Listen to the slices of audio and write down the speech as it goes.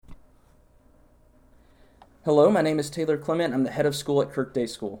Hello, my name is Taylor Clement. I'm the head of school at Kirk Day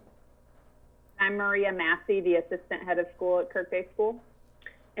School. I'm Maria Massey, the assistant head of school at Kirk Day School.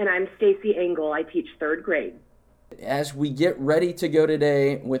 And I'm Stacy Engel. I teach third grade. As we get ready to go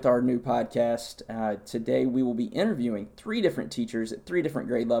today with our new podcast, today we will be interviewing three different teachers at three different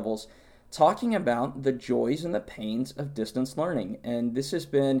grade levels, talking about the joys and the pains of distance learning. And this has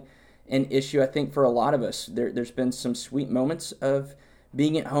been an issue, I think, for a lot of us. There's been some sweet moments of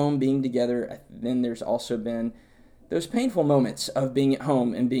being at home, being together. Then there's also been those painful moments of being at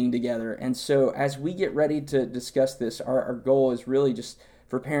home and being together. And so as we get ready to discuss this, our goal is really just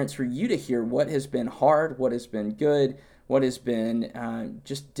for parents, for you to hear what has been hard, what has been good, what has been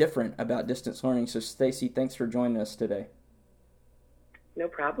just different about distance learning. So Stacy, thanks for joining us today. No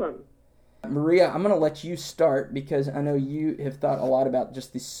problem. Maria, I'm going to let you start because I know you have thought a lot about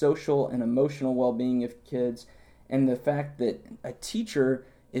just the social and emotional well-being of kids and the fact that a teacher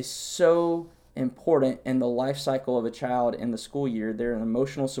is so important in the life cycle of a child in the school year. They're an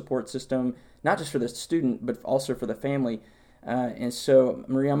emotional support system, not just for the student, but also for the family. And so,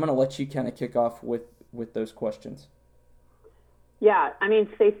 Maria, I'm going to let you kind of kick off with those questions. Yeah, I mean,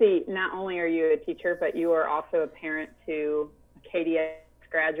 Stacy, not only are you a teacher, but you are also a parent to a KDS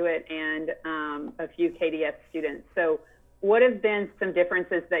graduate and a few KDS students. So what have been some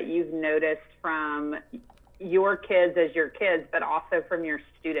differences that you've noticed from your kids as your kids, but also from your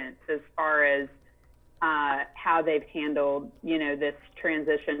students as far as how they've handled, this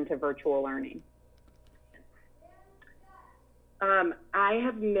transition to virtual learning? I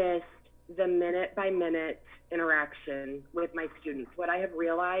have missed the minute-by-minute interaction with my students. What I have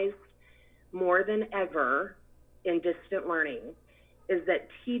realized more than ever in distant learning is that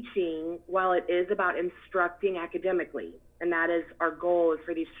teaching, while it is about instructing academically, and that is our goal, is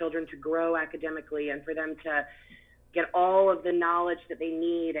for these children to grow academically and for them to get all of the knowledge that they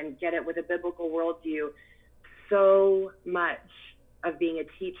need and get it with a biblical worldview, so much of being a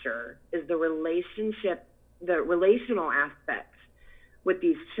teacher is the relational aspect with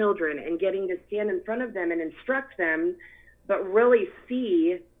these children and getting to stand in front of them and instruct them, but really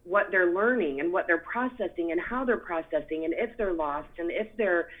see what they're learning and what they're processing and how they're processing and if they're lost and if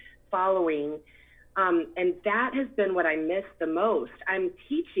they're following. And that has been what I miss the most. I'm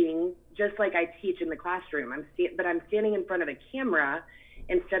teaching just like I teach in the classroom, but I'm standing in front of a camera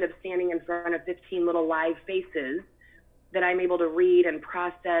instead of standing in front of 15 little live faces that I'm able to read and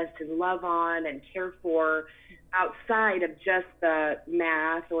process and love on and care for outside of just the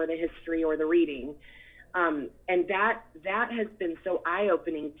math or the history or the reading. And that has been so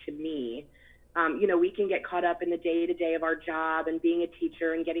eye-opening to me. We can get caught up in the day-to-day of our job and being a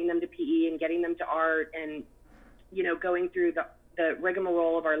teacher and getting them to PE and getting them to art and, going through the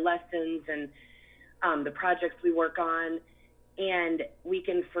rigmarole of our lessons and the projects we work on. And we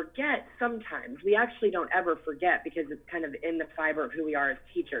can forget sometimes. We actually don't ever forget because it's kind of in the fiber of who we are as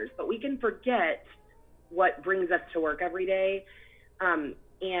teachers. But we can forget what brings us to work every day.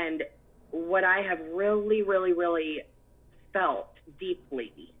 And what I have really, really, really felt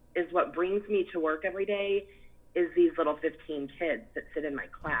deeply is what brings me to work every day is these little 15 kids that sit in my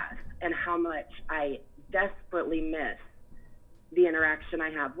class and how much I desperately miss the interaction I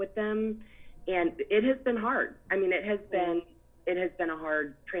have with them. And it has been hard. I mean, it has been a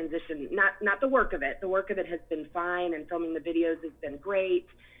hard transition. Not the work of it. The work of it has been fine, and filming the videos has been great.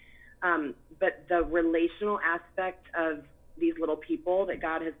 But the relational aspect of these little people that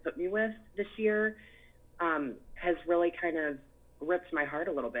God has put me with this year has really kind of ripped my heart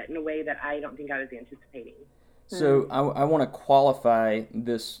a little bit in a way that I don't think I was anticipating. So I want to qualify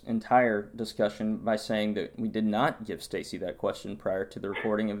this entire discussion by saying that we did not give Stacy that question prior to the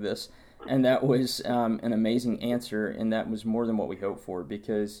recording of this, and that was an amazing answer, and that was more than what we hoped for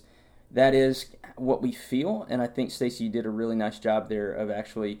because that is what we feel, and I think Stacy did a really nice job there of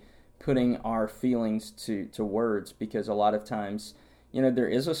actually putting our feelings to words because a lot of times, there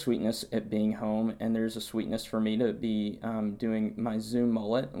is a sweetness at being home, and there's a sweetness for me to be doing my Zoom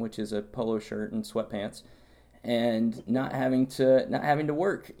mullet, which is a polo shirt and sweatpants, and not having to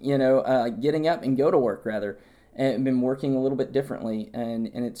work, getting up and go to work rather, and been working a little bit differently, and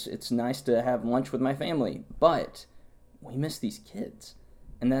it's nice to have lunch with my family, but we miss these kids,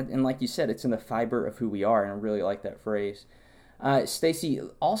 and like you said, it's in the fiber of who we are, and I really like that phrase. Stacy,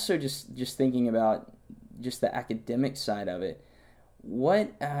 also just thinking about just the academic side of it,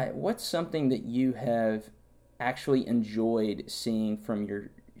 what's something that you have actually enjoyed seeing from your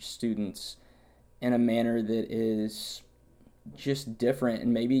students in a manner that is just different,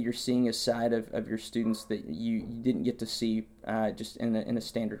 and maybe you're seeing a side of your students that you didn't get to see just in a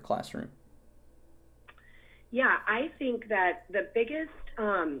standard classroom? Yeah, I think that the biggest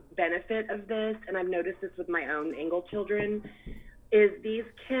benefit of this, and I've noticed this with my own Engel children, is these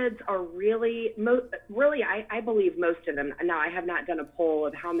kids are really, I believe most of them. Now, I have not done a poll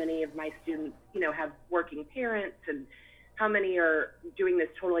of how many of my students, have working parents and how many are doing this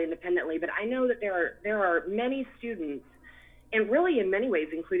totally independently, but I know that there are many students, and really in many ways,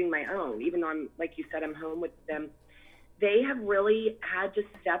 including my own, even though I'm, like you said, I'm home with them, they have really had to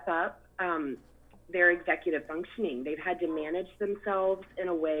step up their executive functioning. They've had to manage themselves in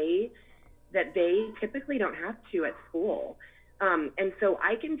a way that they typically don't have to at school. And so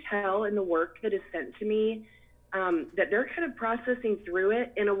I can tell in the work that is sent to me that they're kind of processing through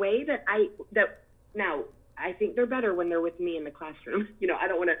it in a way that now I think they're better when they're with me in the classroom. I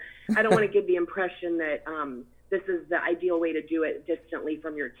don't want to give the impression that this is the ideal way to do it distantly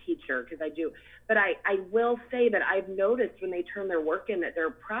from your teacher, because I do. But I will say that I've noticed when they turn their work in that they're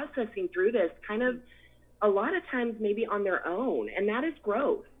processing through this kind of a lot of times maybe on their own, and that is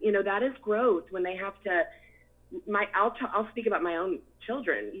growth. That is growth when they have to. I'll speak about my own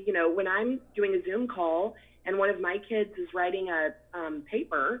children. When I'm doing a Zoom call and one of my kids is writing a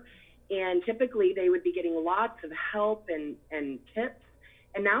paper, and typically they would be getting lots of help and tips,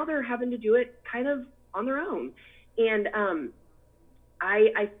 and now they're having to do it kind of on their own. And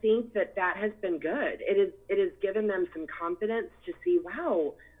I think that has been good. It has given them some confidence to see,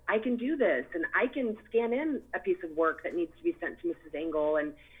 wow, I can do this, and I can scan in a piece of work that needs to be sent to Mrs. Engel,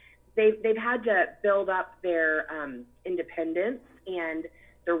 and they've had to build up their independence and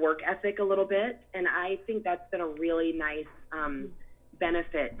their work ethic a little bit, and I think that's been a really nice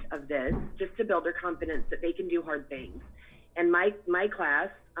benefit of this, just to build their confidence that they can do hard things. And my class,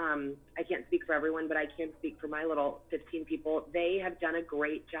 I can't speak for everyone, but I can speak for my little 15 people. They have done a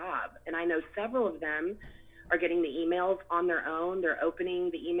great job, and I know several of them are getting the emails on their own. They're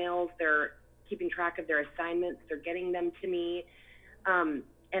opening the emails. They're keeping track of their assignments. They're getting them to me.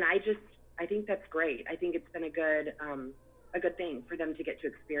 And I think that's great. I think it's been a good thing for them to get to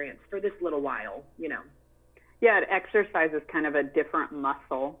experience for this little while, Yeah, it exercises kind of a different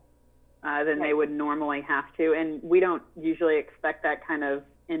muscle than they would normally have to. And we don't usually expect that kind of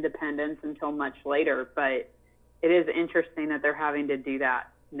independence until much later, but it is interesting that they're having to do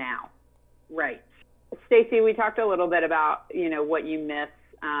that now. Right. Stacy, we talked a little bit about, what you miss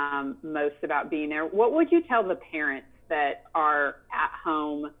most about being there. What would you tell the parents that are at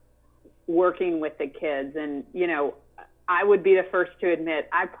home working with the kids? And, I would be the first to admit,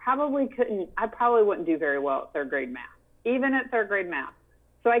 I probably wouldn't do very well at third grade math, even at third grade math.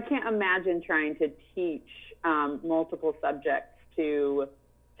 So I can't imagine trying to teach multiple subjects to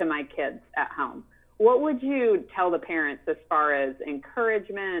my kids at home. What would you tell the parents as far as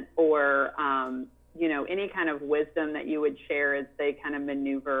encouragement or, any kind of wisdom that you would share as they kind of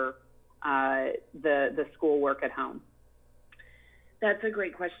maneuver the schoolwork at home? That's a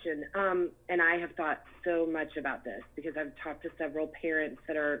great question. And I have thought so much about this because I've talked to several parents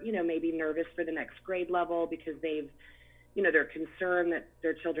that are, maybe nervous for the next grade level because they're concerned that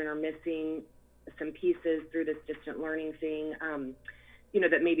their children are missing some pieces through this distant learning thing,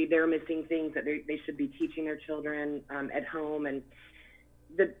 that maybe they're missing things that they should be teaching their children at home. And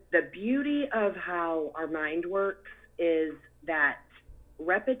the beauty of how our mind works is that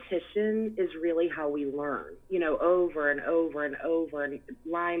repetition is really how we learn, over and over and over and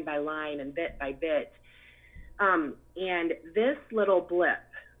line by line and bit by bit. And this little blip,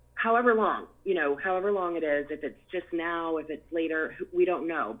 however long it is, if it's just now, if it's later, we don't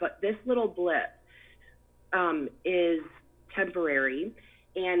know. But this little blip is temporary,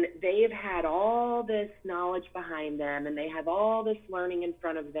 and they've had all this knowledge behind them, and they have all this learning in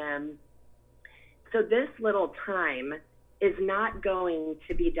front of them. So this little time is not going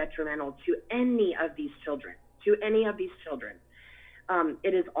to be detrimental to any of these children,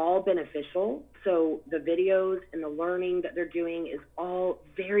 It is all beneficial. So the videos and the learning that they're doing is all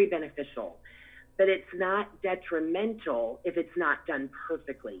very beneficial, but it's not detrimental if it's not done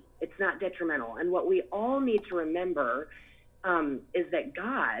perfectly. It's not detrimental. And what we all need to remember is that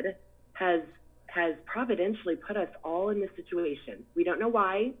God has providentially put us all in this situation. We don't know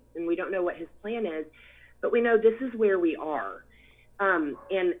why, and we don't know what his plan is, but we know this is where we are.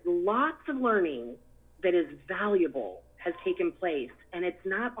 And lots of learning that is valuable has taken place, and it's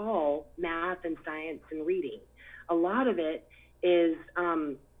not all math and science and reading. A lot of it is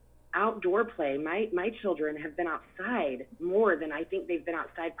outdoor play. My children have been outside more than I think they've been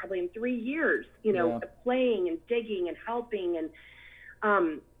outside probably in 3 years, playing and digging and helping.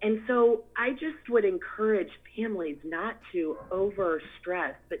 And so I just would encourage families not to over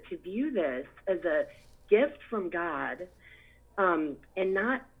stress, but to view this as a gift from God, and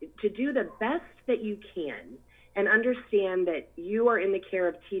not to do the best that you can. and understand that you are in the care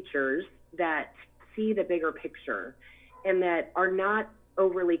of teachers that see the bigger picture and that are not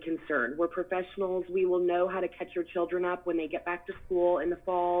overly concerned. We're professionals. We will know how to catch your children up when they get back to school in the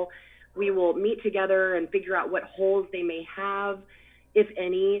fall. We will meet together and figure out what holes they may have, if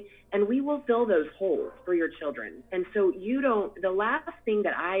any, and we will fill those holes for your children. And so the last thing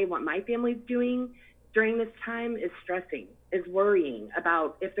that I want my family doing during this time is stressing, is worrying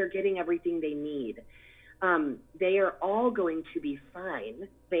about if they're getting everything they need. They are all going to be fine.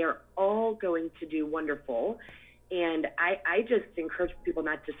 They are all going to do wonderful. And I just encourage people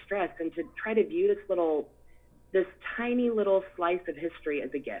not to stress and to try to view this tiny little slice of history as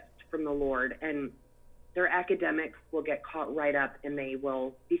a gift from the Lord. And their academics will get caught right up and they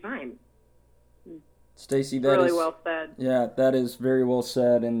will be fine. Stacy, that really is well said. Yeah, that is very well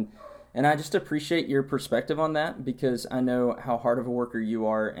said. And I just appreciate your perspective on that, because I know how hard of a worker you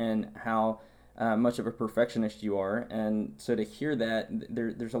are and how much of a perfectionist you are. And so to hear that,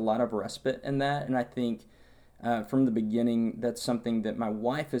 there's a lot of respite in that. And I think from the beginning, that's something that my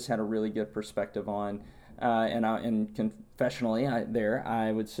wife has had a really good perspective on. And confessionally,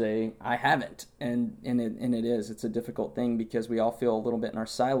 I would say I haven't. And it's a difficult thing because we all feel a little bit in our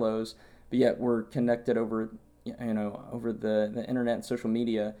silos, but yet we're connected over the internet and social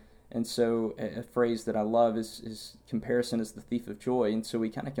media. And so a phrase that I love is comparison is the thief of joy. And so we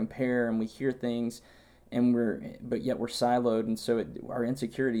kind of compare and we hear things, but yet we're siloed. And so our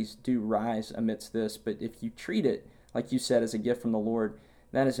insecurities do rise amidst this. But if you treat it, like you said, as a gift from the Lord,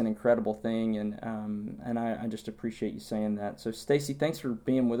 that is an incredible thing. And I just appreciate you saying that. So Stacy, thanks for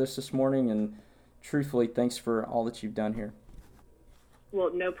being with us this morning. And truthfully, thanks for all that you've done here.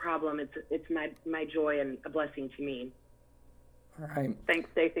 Well, no problem. It's my joy and a blessing to me. All right. Thanks,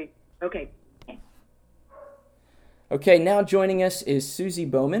 Stacy. Okay, now joining us is Susie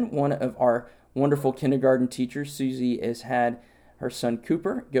Bowman, one of our wonderful kindergarten teachers. Susie has had her son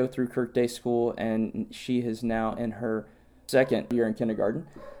Cooper go through Kirk Day School, and she is now in her second year in kindergarten.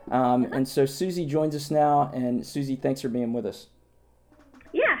 And so Susie joins us now, and Susie, thanks for being with us.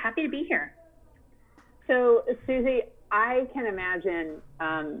 Yeah, happy to be here. So, Susie, I can imagine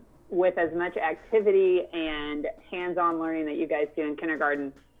with as much activity and hands-on learning that you guys do in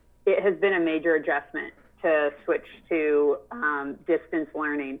kindergarten, it has been a major adjustment to switch to distance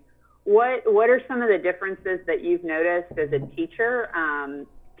learning. What are some of the differences that you've noticed as a teacher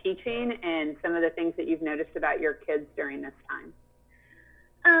teaching, and some of the things that you've noticed about your kids during this time?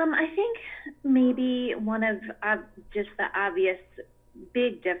 I think maybe one of just the obvious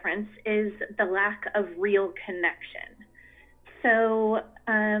big difference is the lack of real connection. So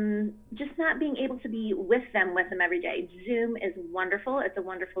just not being able to be with them every day. Zoom is wonderful. It's a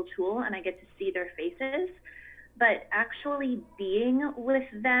wonderful tool, and I get to see their faces. But actually being with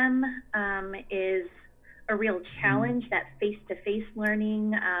them is a real challenge, that face-to-face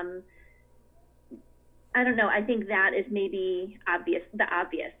learning. I don't know. I think that is maybe the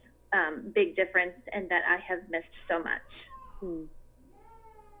obvious big difference, and that I have missed so much.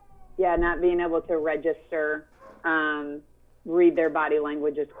 Yeah, not being able to register, read their body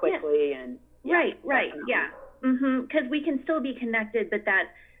language as quickly. Yeah. And Right. Yeah. Because we can still be connected, but that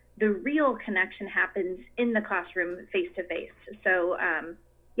the real connection happens in the classroom face-to-face. So,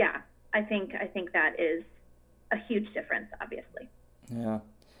 I think that is a huge difference, obviously. Yeah.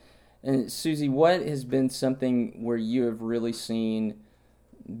 And Susie, what has been something where you have really seen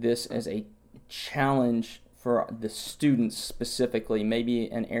this as a challenge for the students specifically, maybe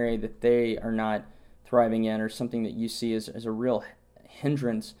an area that they are not thriving in, or something that you see as a real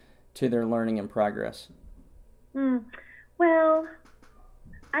hindrance to their learning and progress? Well,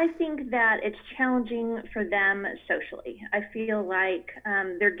 I think that it's challenging for them socially. I feel like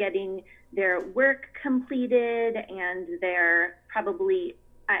they're getting their work completed, and they're probably,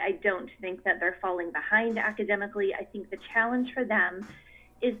 I don't think that they're falling behind academically. I think the challenge for them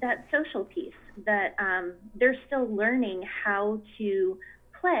is that social piece, that they're still learning how to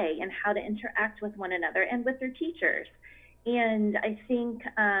play and how to interact with one another and with their teachers. And I think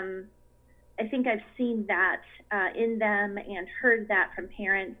I've seen that in them and heard that from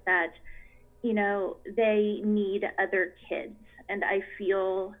parents, that, they need other kids. And I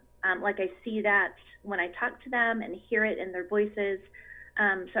feel like I see that when I talk to them and hear it in their voices.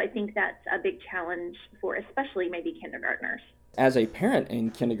 So I think that's a big challenge for especially maybe kindergartners. As a parent in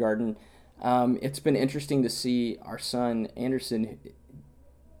kindergarten, it's been interesting to see our son, Anderson.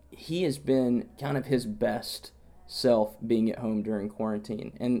 He has been kind of his best self being at home during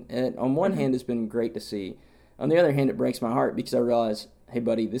quarantine. And on one hand, it's been great to see. On the other hand, it breaks my heart because I realize, hey,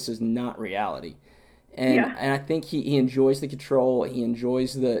 buddy, this is not reality. And I think he enjoys the control. He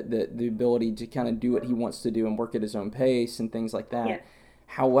enjoys the ability to kind of do what he wants to do and work at his own pace and things like that. Yes.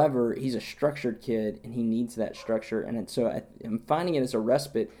 However, he's a structured kid, and he needs that structure. And so I'm finding it as a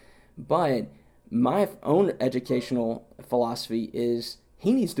respite. But my own educational philosophy is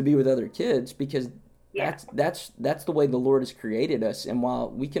he needs to be with other kids, because that's the way the Lord has created us. And while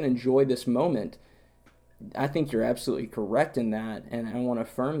we can enjoy this moment, I think you're absolutely correct in that. And I want to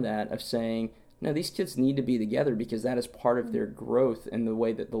affirm that, of saying, no, these kids need to be together, because that is part of their growth and the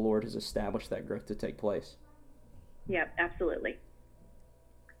way that the Lord has established that growth to take place. Yeah, absolutely.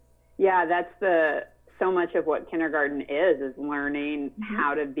 Yeah, that's so much of what kindergarten is learning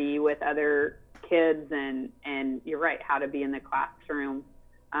how to be with other kids, and you're right, how to be in the classroom,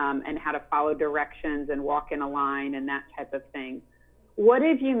 and how to follow directions and walk in a line and that type of thing. What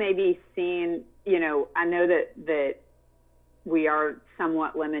have you maybe seen, I know that we are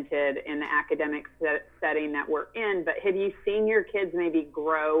somewhat limited in the academic setting that we're in, but have you seen your kids maybe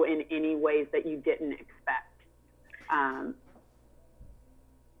grow in any ways that you didn't expect?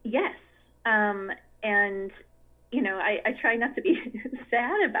 Yes. And, I try not to be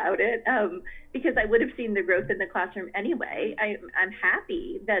sad about it, because I would have seen the growth in the classroom anyway. I'm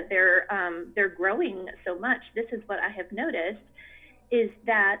happy that they're growing so much. This is what I have noticed, is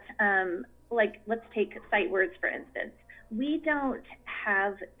that, let's take sight words, for instance. We don't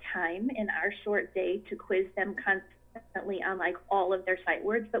have time in our short day to quiz them constantly on all of their sight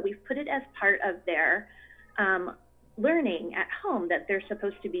words, but we've put it as part of their learning at home, that they're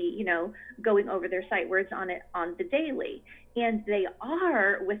supposed to be, going over their sight words on the daily. And they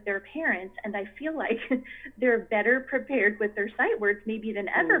are with their parents, and I feel like they're better prepared with their sight words maybe than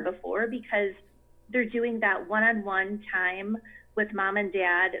ever before, because they're doing that one-on-one time with mom and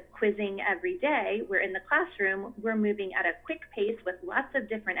dad, quizzing every day. We're in the classroom, we're moving at a quick pace with lots of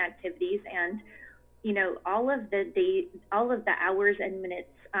different activities, and all of the hours and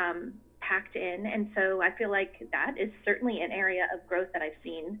minutes packed in. And so I feel like that is certainly an area of growth that I've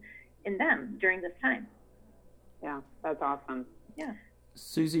seen in them during this time. Yeah, that's awesome. Yeah.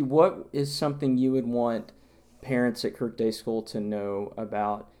 Susie, what is something you would want parents at Kirk Day School to know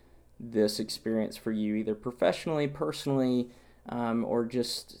about this experience for you, either professionally, personally, or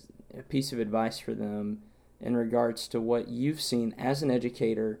just a piece of advice for them in regards to what you've seen as an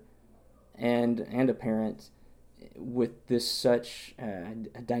educator and a parent with this such a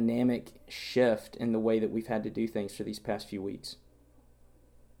dynamic shift in the way that we've had to do things for these past few weeks?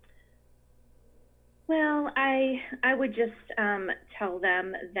 Well, I would just tell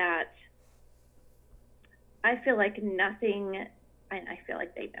them that I feel like nothing, and I feel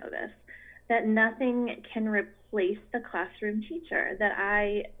like they know this, that nothing can replace the classroom teacher, that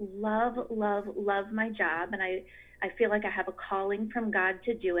I love, love, love my job, and I feel like I have a calling from God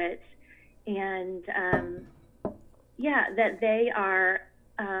to do it. And that they are,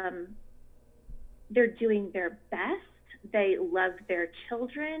 they're doing their best. They love their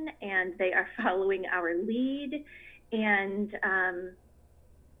children, and they are following our lead. And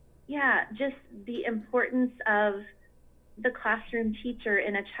just the importance of the classroom teacher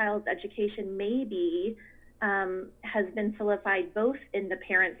in a child's education maybe has been solidified both in the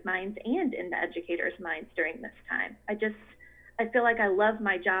parents' minds and in the educators' minds during this time. I feel like I love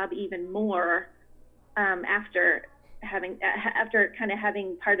my job even more after kind of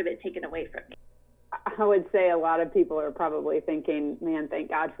having part of it taken away from me. I would say a lot of people are probably thinking, man, thank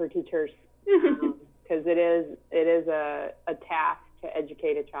God for teachers, because it is a task to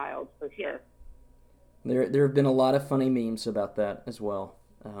educate a child, for sure. Yeah. There have been a lot of funny memes about that as well.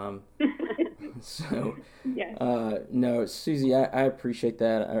 No, Susie, I appreciate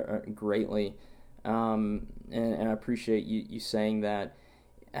that greatly, and I appreciate you saying that.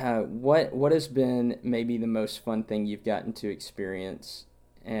 What has been maybe the most fun thing you've gotten to experience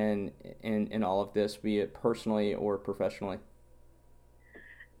in all of this, be it personally or professionally?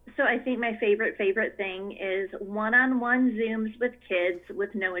 So I think my favorite thing is one-on-one Zooms with kids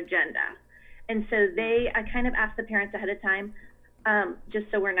with no agenda. And so I kind of ask the parents ahead of time, just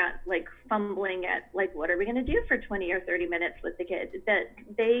so we're not fumbling at what are we going to do for 20 or 30 minutes with the kids, that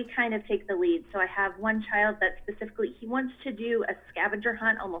they kind of take the lead. So I have one child that specifically, he wants to do a scavenger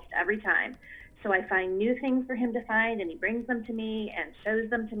hunt almost every time. So I find new things for him to find, and he brings them to me and shows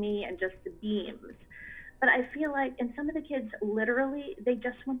them to me and just beams. But I feel like, and some of the kids literally, they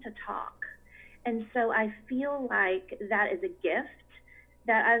just want to talk. And so I feel like that is a gift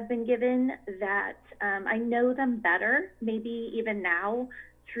that I've been given, that I know them better, maybe even now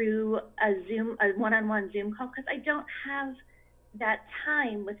through a one-on-one Zoom call, because I don't have that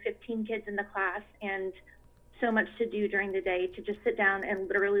time with 15 kids in the class and so much to do during the day to just sit down and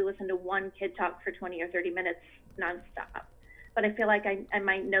literally listen to one kid talk for 20 or 30 minutes nonstop. But I feel like I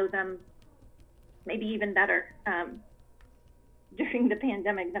might know them maybe even better during the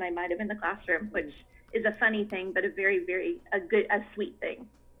pandemic than I might have in the classroom, which is a funny thing, but a very, a sweet thing.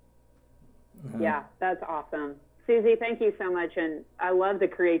 Yeah, that's awesome. Susie, thank you so much. And I love the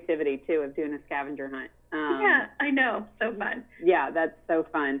creativity too of doing a scavenger hunt. Yeah, I know. So fun. Yeah, that's so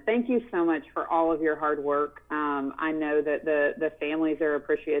fun. Thank you so much for all of your hard work. I know that the families are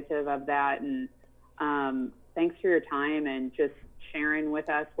appreciative of that. And thanks for your time and just sharing with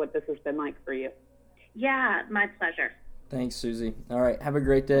us what this has been like for you. Yeah, my pleasure. Thanks, Susie. All right, have a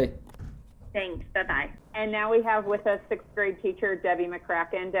great day. Thanks. Bye-bye. And now we have with us 6th grade teacher Debbie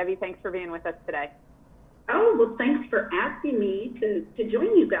McCracken. Debbie, thanks for being with us today. Oh, well, thanks for asking me to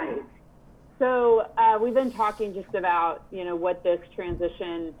join you guys. So we've been talking just about, what this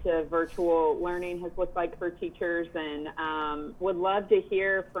transition to virtual learning has looked like for teachers, and would love to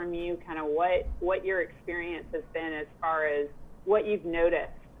hear from you kind of what your experience has been as far as what you've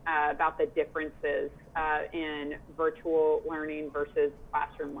noticed about the differences in virtual learning versus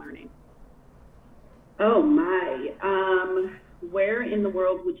classroom learning. Oh my, where in the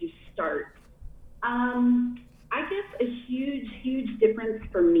world would you start? I guess a huge difference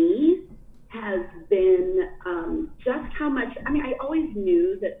for me has been just how much, I always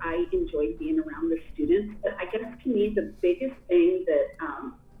knew that I enjoyed being around the students, but I guess to me the biggest thing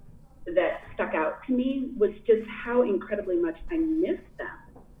that stuck out to me was just how incredibly much I miss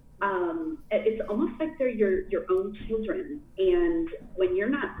them. It's almost like they're your own children, and when you're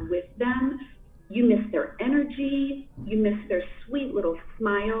not with them, you miss their energy, you miss their sweet little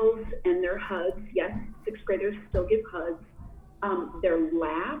smiles and their hugs. Yes, 6th graders still give hugs. Their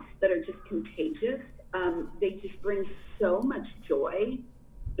laughs that are just contagious. They just bring so much joy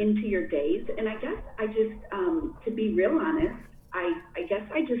into your days. And I guess I just, to be real honest, I guess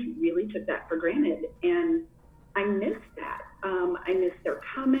I just really took that for granted. And I miss that. I miss their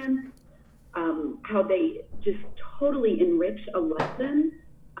comments, how they just totally enrich a lesson.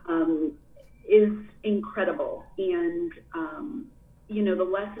 Is incredible. And, the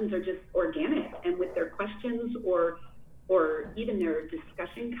lessons are just organic, and with their questions or even their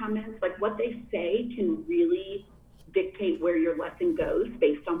discussion comments, like what they say can really dictate where your lesson goes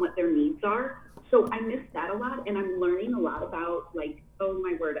based on what their needs are. So I miss that a lot, and I'm learning a lot about, like, oh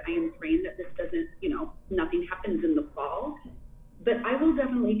my word, I am praying that this doesn't, nothing happens in the fall, but I will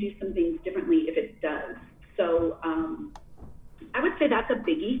definitely do some things differently if it does. So I would say that's a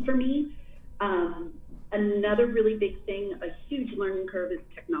biggie for me. Another really big thing, a huge learning curve, is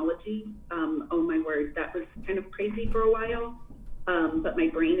technology. Oh my word, that was kind of crazy for a while. But my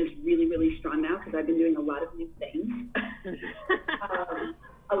brain is really strong now because I've been doing a lot of new things.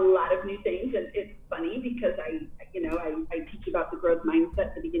 A lot of new things, and it's funny because I teach about the growth mindset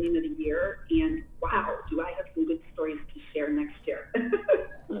at the beginning of the year, and wow, do I have some good stories to share next year.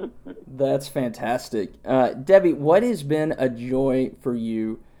 That's fantastic. Debbie, what has been a joy for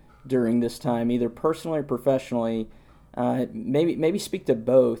you during this time, either personally or professionally? Maybe speak to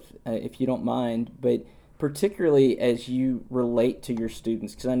both if you don't mind, but particularly as you relate to your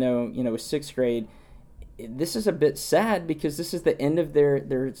students, because I know, with 6th grade, this is a bit sad because this is the end of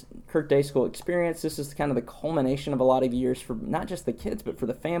their Kirk Day School experience. This is kind of the culmination of a lot of years for not just the kids, but for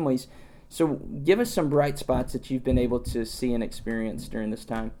the families. So give us some bright spots that you've been able to see and experience during this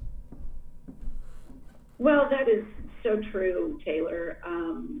time. Well, that is so true, Taylor.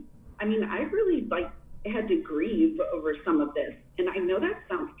 I really had to grieve over some of this, and I know that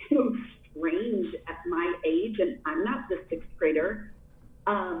sounds kind of strange at my age, and I'm not the 6th grader,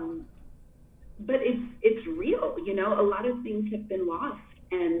 but it's real. A lot of things have been lost,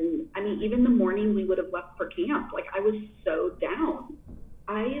 and even the morning we would have left for camp, I was so down.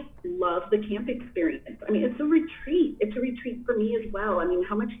 I love the camp experience. It's a retreat. It's a retreat for me as well.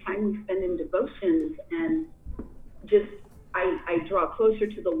 How much time we spend in devotions, and just I draw closer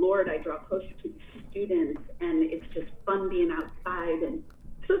to the Lord. I draw closer to the students, and it's just fun being outside. And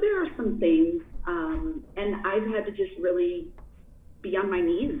so there are some things, and I've had to just really be on my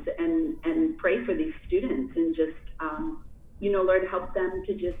knees and pray for these students, and just, Lord, help them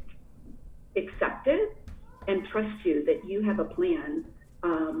to just accept it and trust you that you have a plan,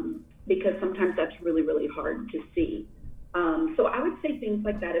 because sometimes that's really hard to see. So I would say things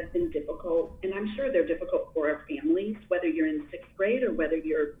like that have been difficult, and I'm sure they're difficult for our families, whether you're in 6th grade or whether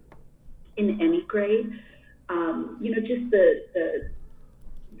you're in any grade. Just the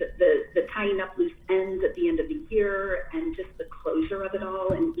tying up loose ends at the end of the year, and just the closure of it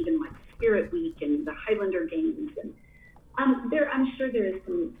all, and even Spirit Week and the Highlander Games, and I'm sure there is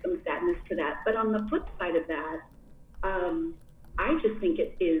some sadness to that, but on the flip side of that, I just think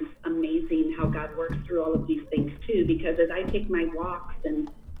it is amazing how God works through all of these things too. Because as I take my walks and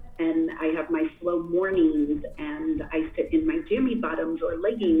I have my slow mornings and I sit in my jammy bottoms or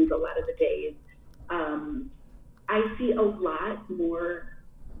leggings a lot of the days, I see a lot more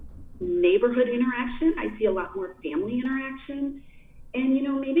neighborhood interaction. I see a lot more family interaction. And,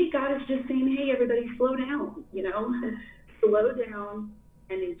 maybe God is just saying, hey, everybody, slow down, slow down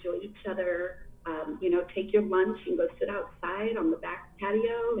and enjoy each other. Take your lunch and go sit outside on the back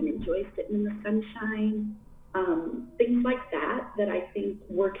patio and enjoy sitting in the sunshine. Things like that I think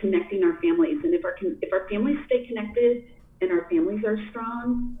we're connecting our families. And if our families stay connected and our families are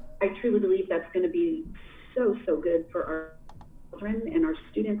strong, I truly believe that's going to be so, so good for our children and our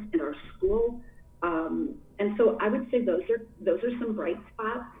students and our school. And so I would say those are some bright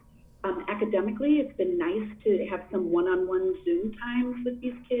spots. Academically, it's been nice to have some one-on-one Zoom times with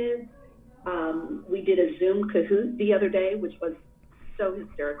these kids. We did a Zoom Kahoot the other day, which was so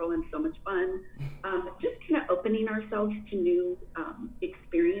hysterical and so much fun. Just kind of opening ourselves to new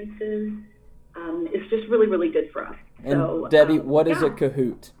experiences is just really, really good for us. And so, Debbie, what is a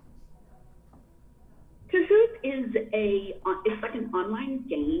Kahoot? Kahoot is it's like an online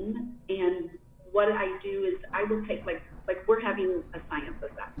game, and what I do is I will take like we're having a science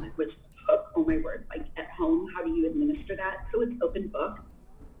assessment, which, oh my word, like at home, how do you administer that? So it's open book.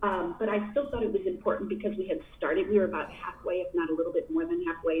 But I still thought it was important because we were about halfway, if not a little bit more than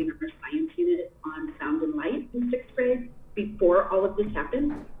halfway in our science unit on sound and light in 6th grade before all of this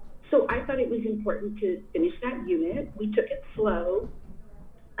happened. So I thought it was important to finish that unit. We took it slow,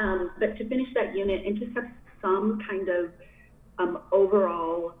 but to finish that unit and just have some kind of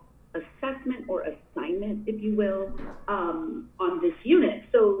overall assessment or assignment, if you will, on this unit.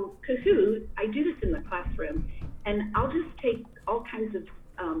 So Kahoot, I do this in the classroom, and I'll just take all kinds of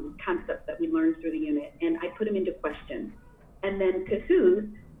concepts that we learned through the unit, and I put them into questions. And then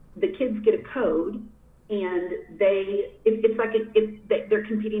Kahoot, the kids get a code, and they're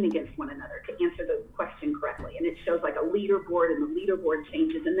competing against one another to answer the question correctly. And it shows like a leaderboard, and the leaderboard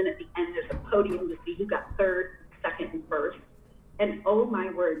changes, and then at the end there's a podium to see who got third, second, and first. And oh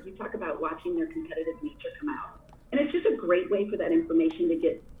my word, you talk about watching their competitive nature come out. And it's just a great way for that information to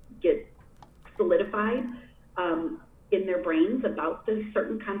get solidified in their brains about the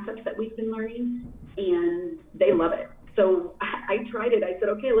certain concepts that we've been learning, and they love it. So I tried it. I said,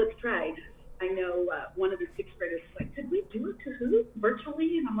 okay, let's try. I know one of the 6th graders was like, could we do a Kahoot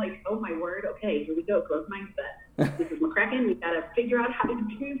virtually? And I'm like, oh my word, okay, here we go, growth mindset. This is McCracken, we've got to figure out how to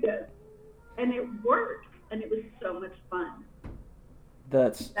do this. And it worked, and it was so much fun.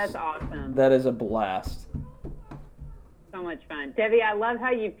 That's awesome. That is a blast. So much fun. Debbie, I love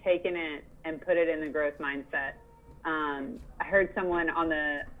how you've taken it and put it in the growth mindset. I heard someone on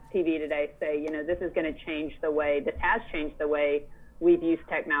the TV today say, this has changed the way we've used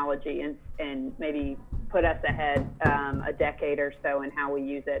technology and maybe put us ahead a decade or so in how we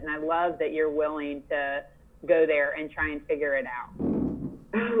use it. And I love that you're willing to go there and try and figure it out.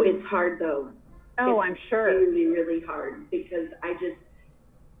 Oh, it's hard though. Oh, I'm sure. It's really, really hard because I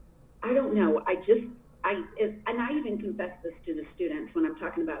don't know. And I even confess this to the students when I'm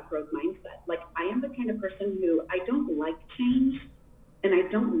talking about growth mindset. Like, I am the kind of person who I don't like change, and I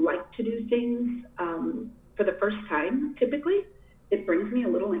don't like to do things for the first time, typically. It brings me a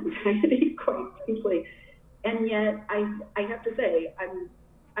little anxiety, quite frankly. And yet, I have to say,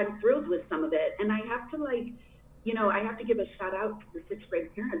 I'm thrilled with some of it. And I have to, I have to give a shout out to the 6th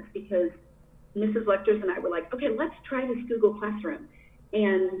grade parents, because Mrs. Lecters and I were like, okay, let's try this Google Classroom.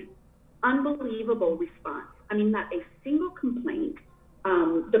 And unbelievable response. I mean, not a single complaint.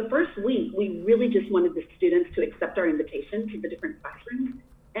 The first week, we really just wanted the students to accept our invitation to the different classrooms.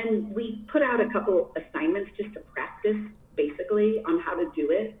 And we put out a couple assignments just to practice, basically, on how to do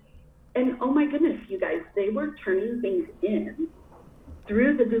it. And oh my goodness, you guys, they were turning things in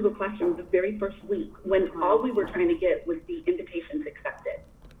through the Google Classroom the very first week, when all we were trying to get was the invitations accepted.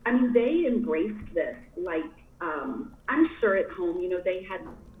 I mean, they embraced this like, I'm sure at home, they had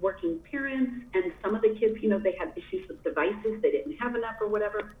working parents, and some of the kids, they had issues with devices, they didn't have enough or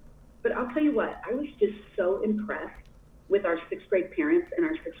whatever. But I'll tell you what, I was just so impressed with our 6th grade parents and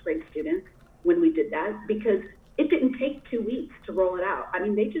our 6th grade students when we did that, because it didn't take 2 weeks to roll it out. I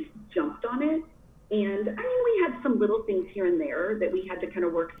mean, they just jumped on it. And I mean, we had some little things here and there that we had to kind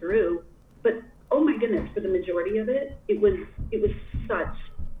of work through, but oh my goodness, for the majority of it, it was such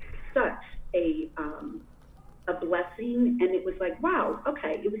a blessing. And it was like, wow,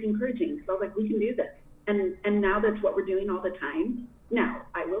 okay, it was encouraging. So I was like, we can do this. And now that's what we're doing all the time. Now,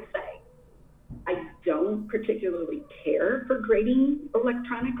 I will say, I don't particularly care for grading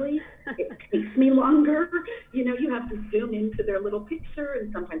electronically. It takes me longer. You know, you have to zoom into their little picture,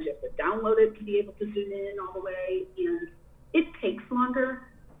 and sometimes you have to download it to be able to zoom in all the way, and it takes longer.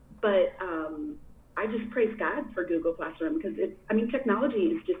 But I just praise God for Google Classroom, because technology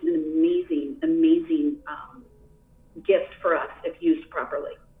is just an amazing, amazing gift for us if used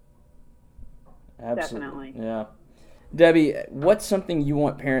properly. Absolutely. Definitely. Yeah. Debbie, what's something you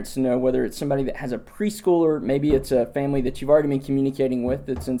want parents to know, whether it's somebody that has a preschooler, maybe it's a family that you've already been communicating with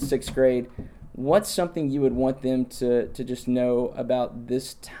that's in 6th grade, what's something you would want them to just know about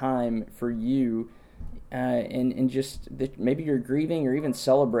this time for you, and just that maybe you're grieving or even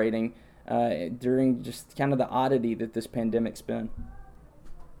celebrating during just kind of the oddity that this pandemic's been?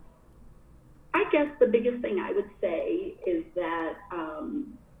 I guess the biggest thing I would say is that,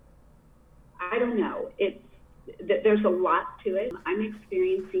 I don't know, there's a lot to it. I'm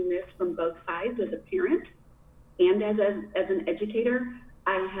experiencing this from both sides as a parent and as an educator.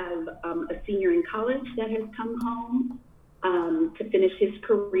 I have a senior in college that has come home to finish his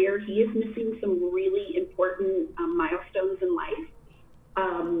career. He is missing some really important milestones in life.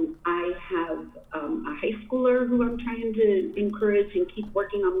 I have a high schooler who I'm trying to encourage and keep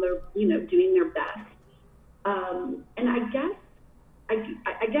working on their, doing their best. And I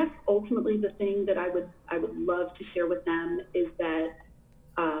guess ultimately the thing that I would love to share with them is that,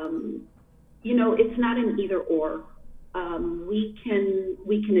 it's not an either or. We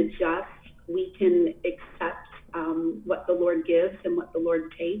can adjust, we can accept what the Lord gives and what the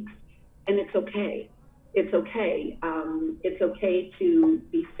Lord takes, and it's okay. It's okay. It's okay to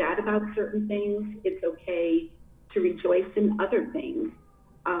be sad about certain things. It's okay to rejoice in other things.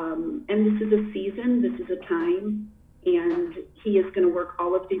 And this is a season, this is a time, and He is going to work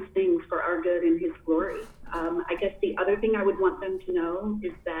all of these things for our good and His glory. I guess the other thing I would want them to know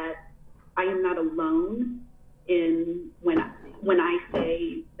is that I am not alone in when I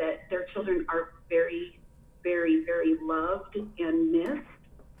say that their children are very, very, very loved and missed.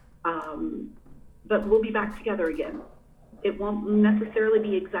 But we'll be back together again. It won't necessarily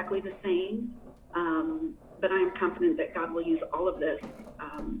be exactly the same, but I am confident that God will use all of this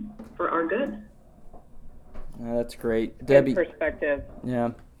for our good. That's great. Debbie. Good perspective.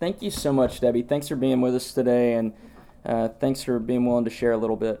 Yeah. Thank you so much, Debbie. Thanks for being with us today, and thanks for being willing to share a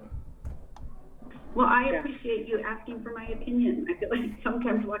little bit. Well, I appreciate you asking for my opinion. I feel like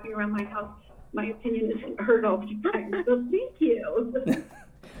sometimes walking around my house, my opinion isn't heard all the time, so thank you.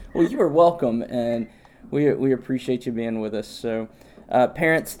 Well, you are welcome, and we appreciate you being with us. So,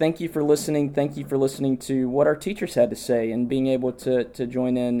 parents, thank you for listening. Thank you for listening to what our teachers had to say and being able to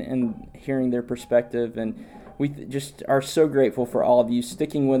join in and hearing their perspective. And we just are so grateful for all of you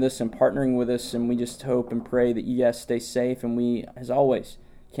sticking with us and partnering with us, and we just hope and pray that you guys stay safe, and we, as always,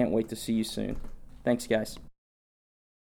 can't wait to see you soon. Thanks, guys.